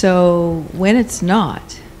 And so when it's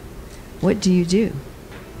not, what do you do?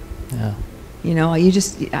 Yeah. I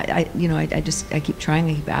keep trying,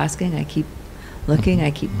 I keep asking, I keep looking,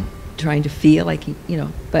 I keep trying to feel,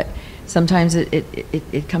 but sometimes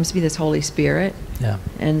it comes to me, this Holy Spirit, yeah,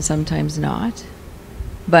 and sometimes not.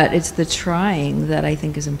 But it's the trying that I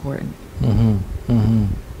think is important.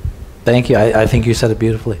 Thank you. I think you said it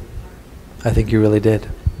beautifully. I think you really did.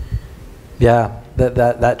 Yeah,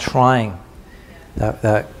 that trying,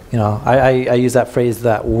 that you know, I use that phrase,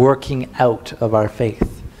 that working out of our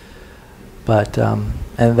faith. But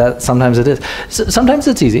and that sometimes it is. Sometimes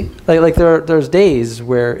it's easy. Like there's days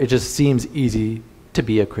where it just seems easy to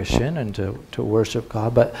be a Christian and to worship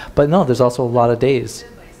God. But no, there's also a lot of days.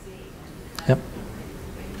 Yep.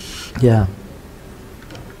 Yeah.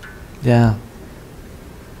 Yeah.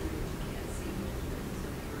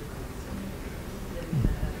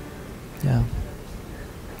 Yeah.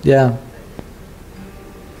 Yeah.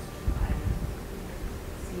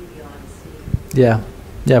 Yeah.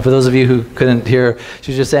 Yeah, for those of you who couldn't hear,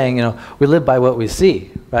 she was just saying, you know, we live by what we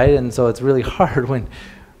see, right? And so it's really hard when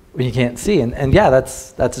you can't see. And yeah,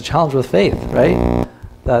 that's a challenge with faith, right?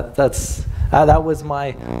 That was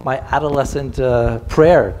my adolescent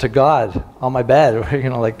prayer to God on my bed, where, you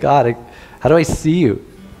know, like, God, how do I see you?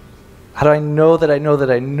 How do I know that I know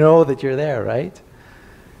that I know that you're there, right?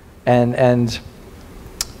 And things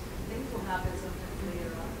will happen sometimes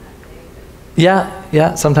later on that day.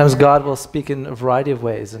 Yeah. Sometimes God will speak in a variety of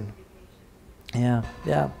ways, and yeah.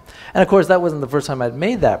 And of course, that wasn't the first time I'd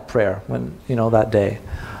made that prayer. When, you know, that day,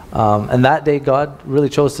 and that day, God really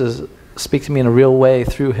chose to speak to me in a real way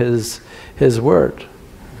through His Word.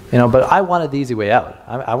 You know, but I wanted the easy way out.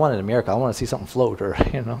 I wanted a miracle. I wanted to see something float, or,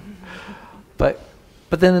 you know. But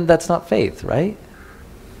then that's not faith, right?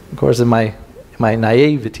 Of course, in my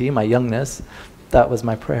naivety, my youngness, that was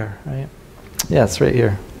my prayer, right? Yeah, it's right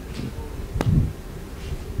here.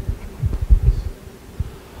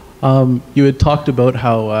 You had talked about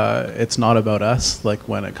how it's not about us, like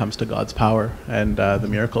when it comes to God's power and the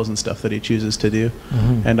miracles and stuff that He chooses to do.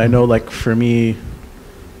 And I know, like, for me,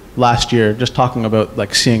 last year, just talking about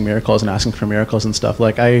like seeing miracles and asking for miracles and stuff,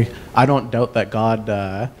 like I don't doubt that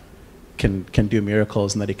God can do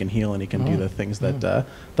miracles and that He can heal and He can do the things that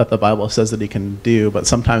the Bible says that He can do. But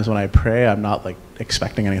sometimes when I pray, I'm not like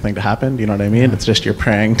expecting anything to happen. Do you know what I mean? It's just you're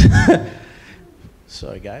praying.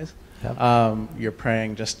 Sorry, guys. Yep. You're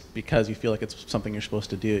praying just because you feel like it's something you're supposed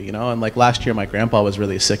to do, you know? And like last year, my grandpa was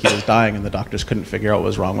really sick. He was dying, and the doctors couldn't figure out what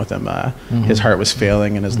was wrong with him. His heart was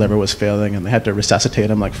failing, and his liver was failing, and they had to resuscitate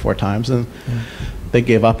him like 4 times. And they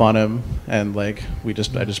gave up on him. And like I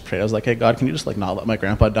just prayed. I was like, hey, God, can you just like not let my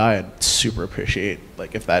grandpa die? I'd super appreciate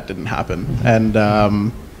like if that didn't happen.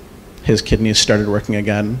 And his kidneys started working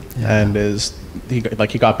again, and he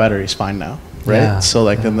got better. He's fine now, right? So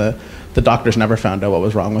like then the doctors never found out what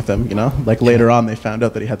was wrong with him, you know? Like later on, they found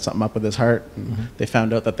out that he had something up with his heart. And they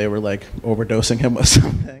found out that they were like overdosing him with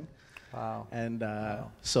something. Wow. And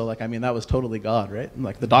so like, I mean, that was totally God, right? And,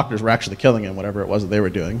 like the doctors were actually killing him, whatever it was that they were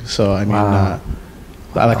doing. So I mean,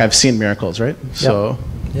 like I've seen miracles, right? So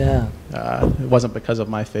it wasn't because of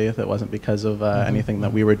my faith. It wasn't because of anything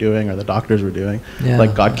that we were doing or the doctors were doing.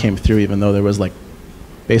 Like God came through even though there was like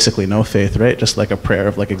basically no faith, right? Just like a prayer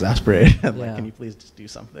of like exasperation. Like, can you please just do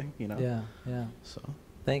something, you know? Yeah. So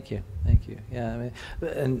thank you. Yeah, I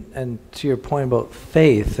mean, and to your point about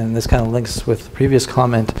faith, and this kind of links with the previous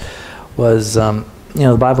comment, was you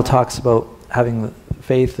know, the Bible talks about having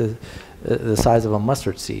faith the size of a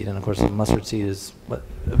mustard seed, and of course, a mustard seed is a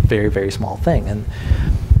very, very small thing, and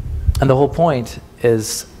the whole point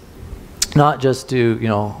is not just to, you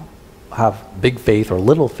know, have big faith or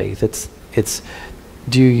little faith. It's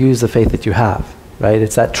do you use the faith that you have, right?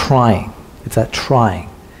 It's that trying,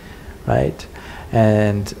 right?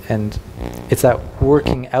 And it's that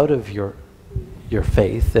working out of your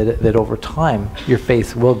faith that over time your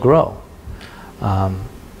faith will grow. But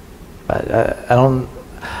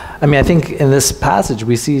I think in this passage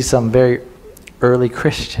we see some very early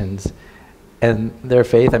Christians and their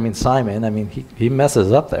faith. I mean, Simon, I mean, he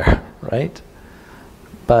messes up there, right?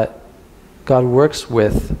 But God works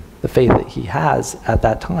with the faith that he has at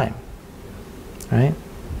that time, right?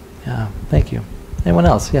 Yeah, thank you. Anyone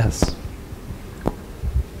else? Yes.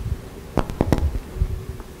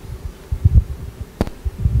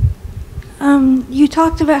 You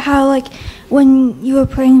talked about how like when you were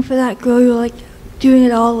praying for that girl, you were like doing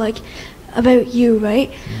it all like about you,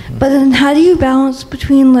 right? But then how do you balance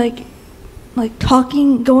between like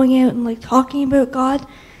talking, going out and like talking about God,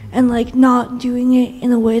 and like not doing it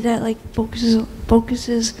in a way that like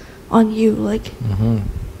focuses on you, like?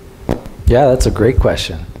 Yeah, that's a great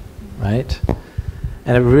question, right?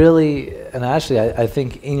 And it really, and actually I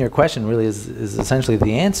think in your question really is essentially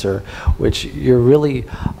the answer, which you're really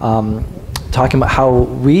talking about how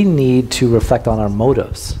we need to reflect on our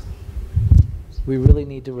motives. We really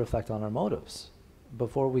need to reflect on our motives,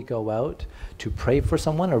 before we go out to pray for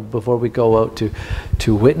someone, or before we go out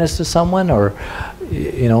to witness to someone, or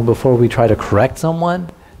before we try to correct someone,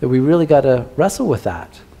 that we really got to wrestle with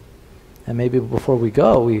that. And maybe before we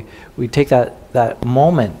go, we take that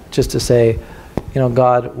moment just to say,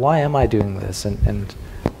 God, why am I doing this? And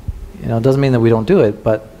it doesn't mean that we don't do it,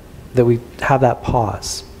 but that we have that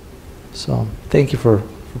pause. So thank you for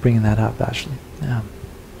bringing that up, Ashley. Yeah.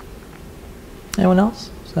 Anyone else?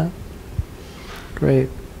 Is that great?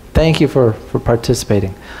 Thank you for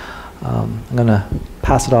participating. I'm going to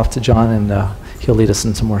pass it off to John, and he'll lead us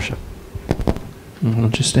in some worship.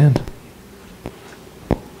 Won't you stand?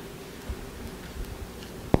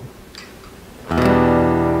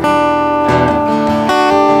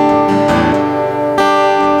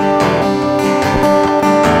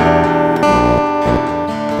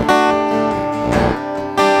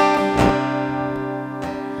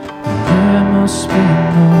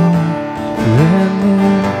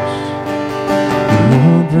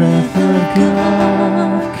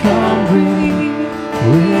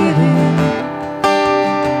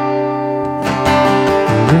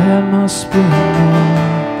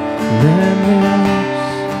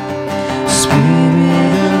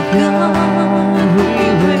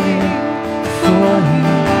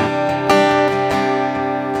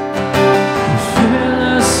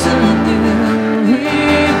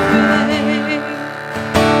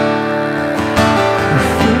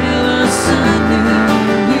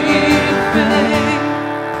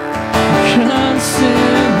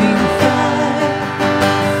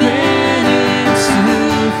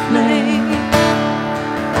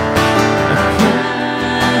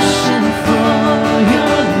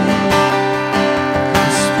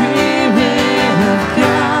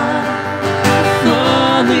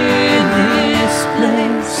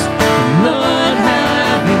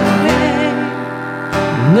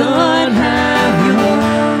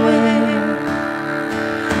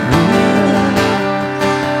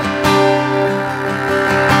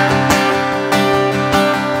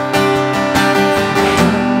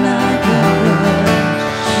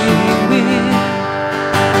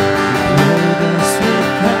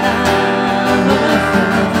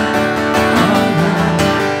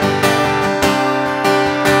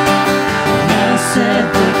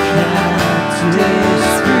 Set the captives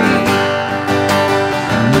free.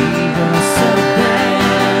 Lead us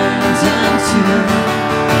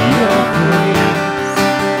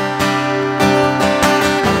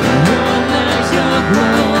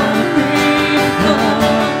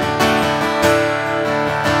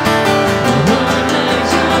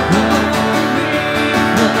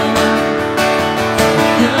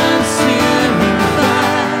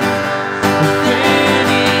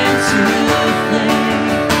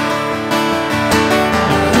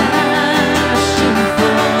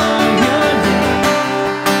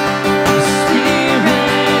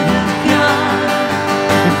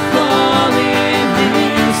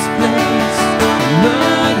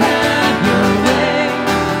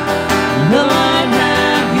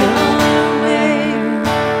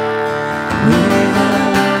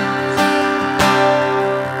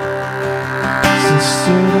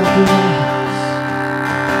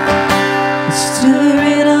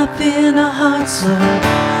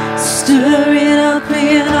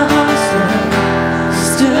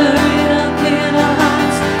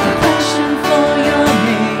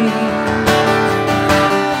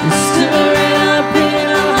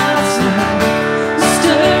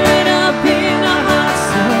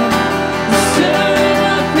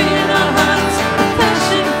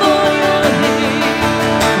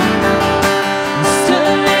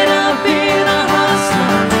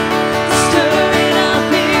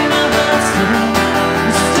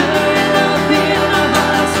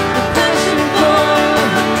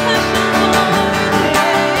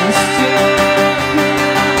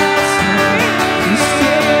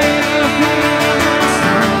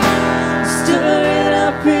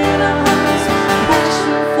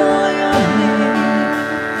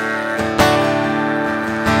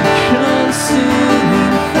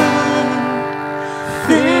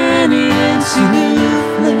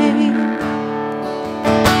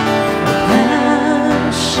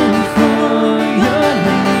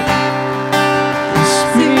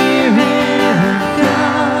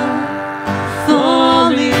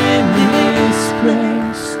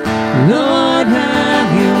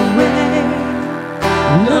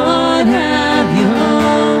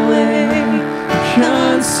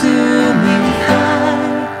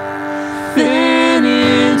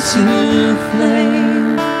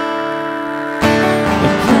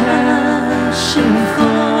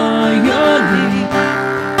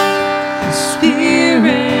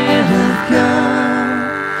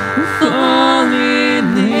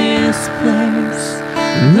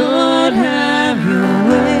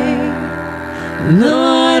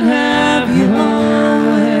Lord, have your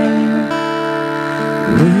way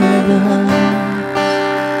with us.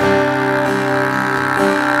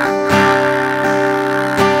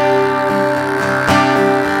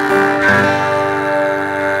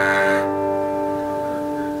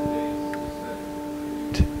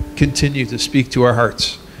 Continue to speak to our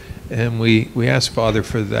hearts. And we ask, Father,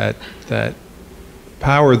 for that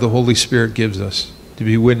power the Holy Spirit gives us to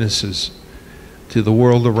be witnesses to the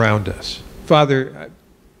world around us. Father,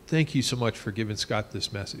 thank you so much for giving Scott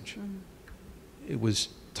this message. It was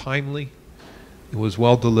timely. It was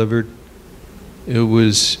well delivered. It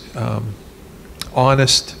was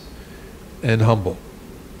honest and humble.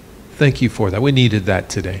 Thank you for that. We needed that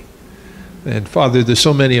today. And Father, there's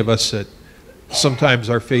so many of us that sometimes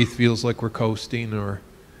our faith feels like we're coasting, or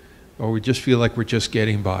we just feel like we're just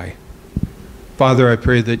getting by. Father, I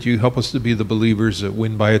pray that you help us to be the believers that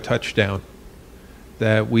win by a touchdown,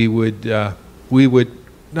 that we would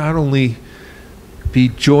not only be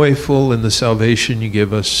joyful in the salvation you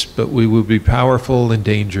give us, but we would be powerful and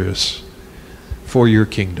dangerous for your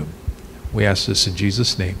kingdom. We ask this in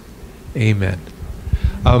Jesus' name. Amen.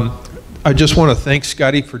 I just want to thank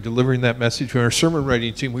Scotty for delivering that message to our sermon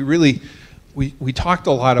writing team. We talked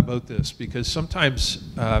a lot about this because sometimes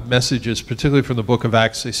messages, particularly from the book of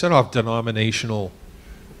Acts, they set off denominational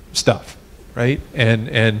stuff, right?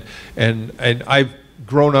 And I've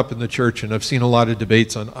grown up in the church, and I've seen a lot of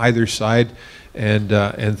debates on either side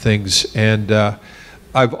and things. And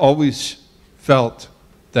I've always felt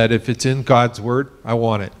that if it's in God's word, I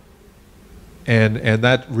want it. And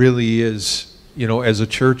that really is, you know, as a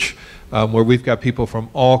church where we've got people from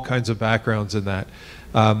all kinds of backgrounds in that.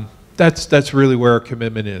 That's really where our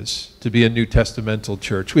commitment is, to be a New Testamental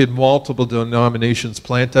church. We had multiple denominations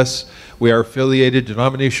plant us. We are affiliated.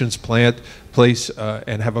 Denominations place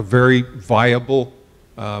and have a very viable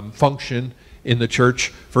function in the church.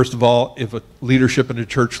 First of all, if a leadership in a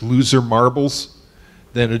church lose their marbles,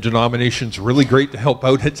 then a denomination's really great to help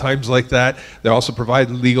out at times like that. They also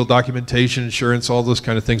provide legal documentation, insurance, all those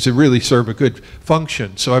kind of things. They really serve a good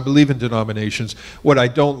function. So I believe in denominations. What I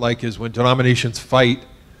don't like is when denominations fight.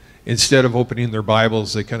 Instead of opening their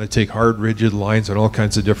Bibles, they kind of take hard, rigid lines and all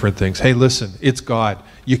kinds of different things. Hey, listen, it's God.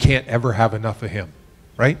 You can't ever have enough of him,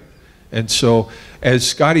 right? And so as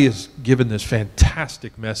Scotty has given this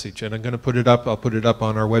fantastic message, and I'm going to put it up, I'll put it up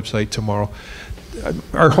on our website tomorrow.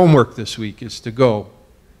 Our homework this week is to go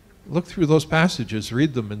look through those passages,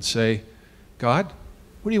 read them, and say, God,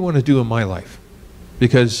 what do you want to do in my life?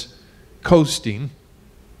 Because coasting,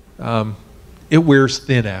 it wears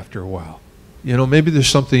thin after a while. You know, maybe there's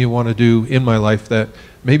something you want to do in my life that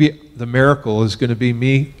maybe the miracle is going to be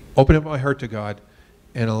me opening up my heart to God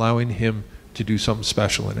and allowing him to do something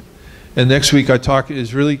special in it. And next week I talk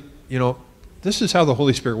is really, you know, this is how the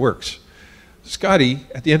Holy Spirit works. Scotty,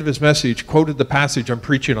 at the end of his message, quoted the passage I'm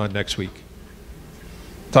preaching on next week.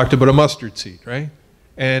 Talked about a mustard seed, right?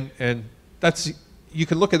 And that's, you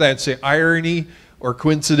can look at that and say irony or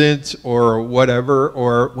coincidence or whatever,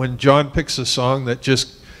 or when John picks a song that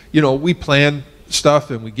just, you know, we plan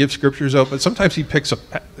stuff and we give scriptures out, but sometimes he picks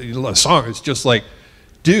a song. It's just like,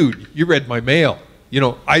 dude, you read my mail. You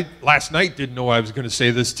know, I last night didn't know I was going to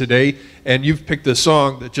say this today, and you've picked a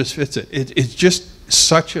song that just fits it. It's just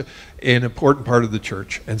such an important part of the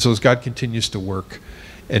church. And so as God continues to work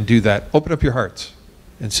and do that, open up your hearts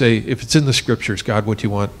and say, if it's in the scriptures, God, what do you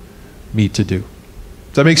want me to do?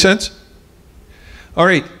 Does that make sense? All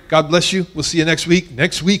right, God bless you. We'll see you next week.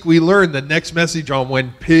 Next week we learn the next message on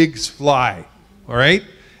when pigs fly. All right?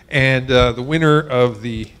 And the winner of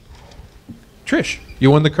the... Trish, you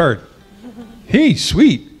won the card. Hey,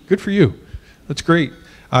 sweet. Good for you. That's great.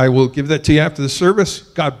 I will give that to you after the service.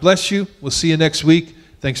 God bless you. We'll see you next week.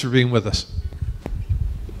 Thanks for being with us.